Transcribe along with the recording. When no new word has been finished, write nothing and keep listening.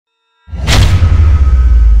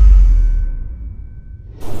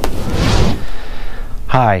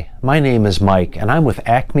Hi, my name is Mike and I'm with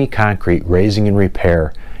Acme Concrete Raising and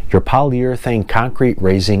Repair, your polyurethane concrete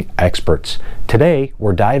raising experts. Today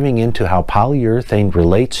we're diving into how polyurethane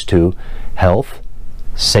relates to health,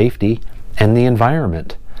 safety, and the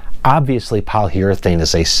environment. Obviously, polyurethane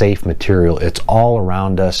is a safe material. It's all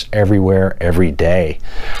around us, everywhere, every day.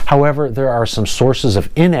 However, there are some sources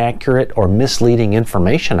of inaccurate or misleading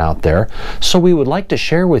information out there, so we would like to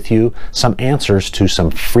share with you some answers to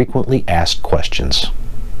some frequently asked questions.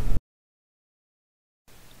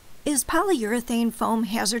 Is polyurethane foam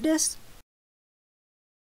hazardous?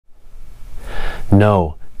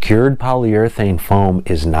 No. Cured polyurethane foam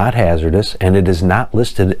is not hazardous and it is not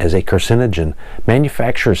listed as a carcinogen.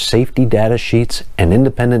 Manufacturer safety data sheets and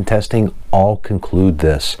independent testing all conclude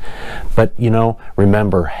this. But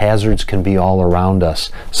remember, hazards can be all around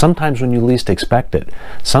us. Sometimes when you least expect it.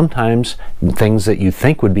 Sometimes things that you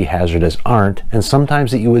think would be hazardous aren't, and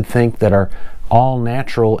sometimes that you would think that are all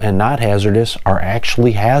natural and not hazardous are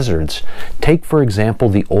actually hazards. Take, for example,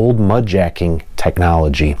 the old mudjacking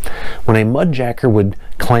technology. When a mudjacker would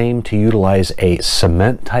claim to utilize a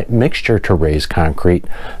cement type mixture to raise concrete,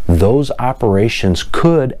 those operations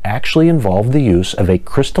could actually involve the use of a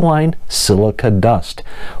crystalline silica dust.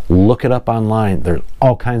 Look it up online. There's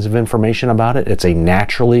all kinds of information about it. It's a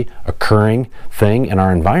naturally occurring thing in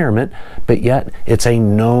our environment, but yet it's a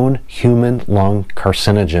known human lung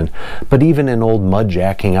carcinogen. But even in old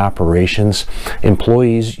mudjacking operations,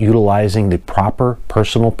 employees utilizing the proper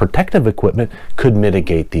personal protective equipment could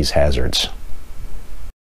mitigate these hazards.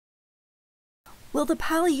 Will the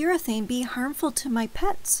polyurethane be harmful to my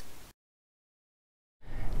pets?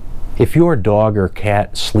 If your dog or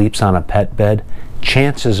cat sleeps on a pet bed,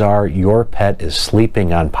 chances are your pet is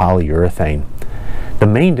sleeping on polyurethane. The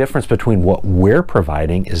main difference between what we're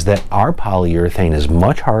providing is that our polyurethane is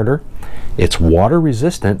much harder, it's water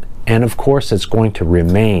resistant, and of course it's going to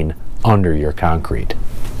remain under your concrete.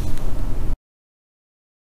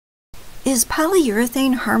 Is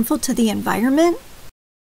polyurethane harmful to the environment?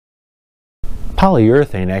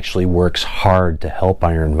 Polyurethane actually works hard to help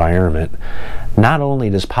our environment. Not only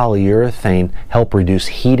does polyurethane help reduce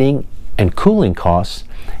heating and cooling costs,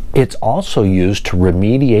 it's also used to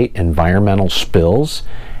remediate environmental spills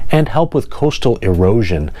and help with coastal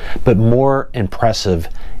erosion. But more impressive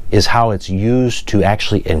is how it's used to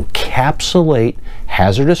actually encapsulate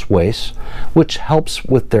hazardous wastes, which helps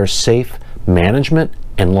with their safe management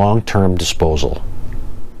and long-term disposal.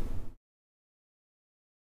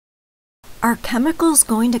 Are chemicals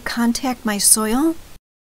going to contact my soil?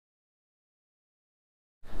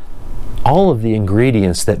 All of the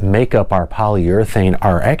ingredients that make up our polyurethane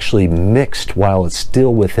are actually mixed while it's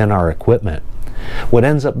still within our equipment. What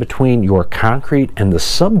ends up between your concrete and the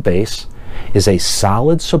subbase is a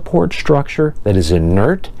solid support structure that is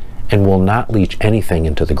inert and will not leach anything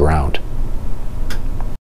into the ground.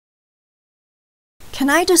 Can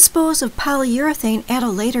I dispose of polyurethane at a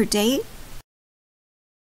later date?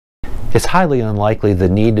 It's highly unlikely the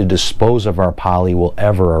need to dispose of our poly will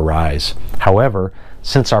ever arise. However,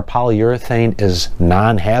 since our polyurethane is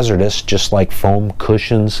non-hazardous, just like foam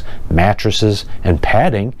cushions, mattresses, and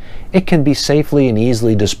padding, it can be safely and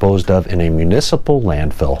easily disposed of in a municipal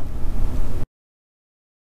landfill.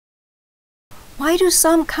 Why do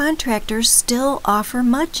some contractors still offer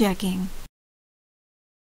mudjacking?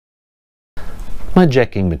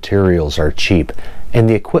 Mudjacking materials are cheap, and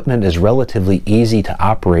the equipment is relatively easy to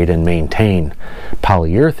operate and maintain.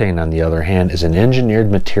 Polyurethane, on the other hand, is an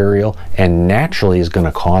engineered material and naturally is going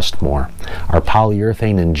to cost more. Our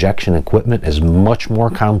polyurethane injection equipment is much more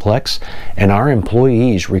complex, and our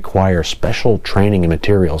employees require special training and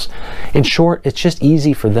materials. In short, it's just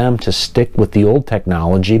easy for them to stick with the old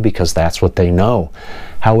technology because that's what they know.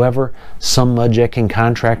 However, some mudjacking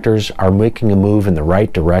contractors are making a move in the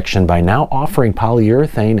right direction by now offering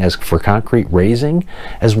polyurethane as for concrete raising,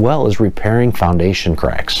 as well as repairing foundation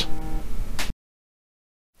cracks.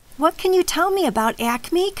 What can you tell me about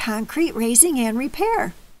Acme Concrete Raising and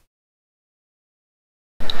Repair?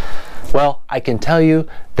 Well, I can tell you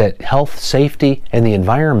that health, safety, and the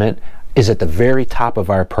environment is at the very top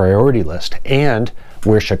of our priority list, and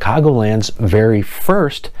we're Chicagoland's very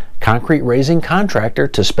first concrete raising contractor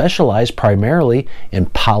to specialize primarily in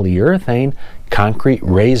polyurethane concrete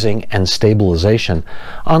raising and stabilization,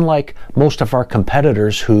 unlike most of our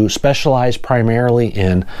competitors who specialize primarily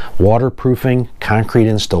in waterproofing, concrete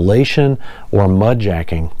installation, or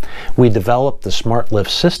mudjacking. We developed the Smart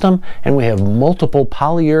Lift system, and we have multiple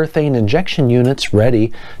polyurethane injection units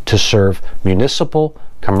ready to serve municipal,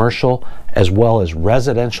 commercial, as well as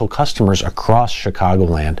residential customers across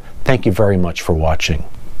Chicagoland. Thank you very much for watching.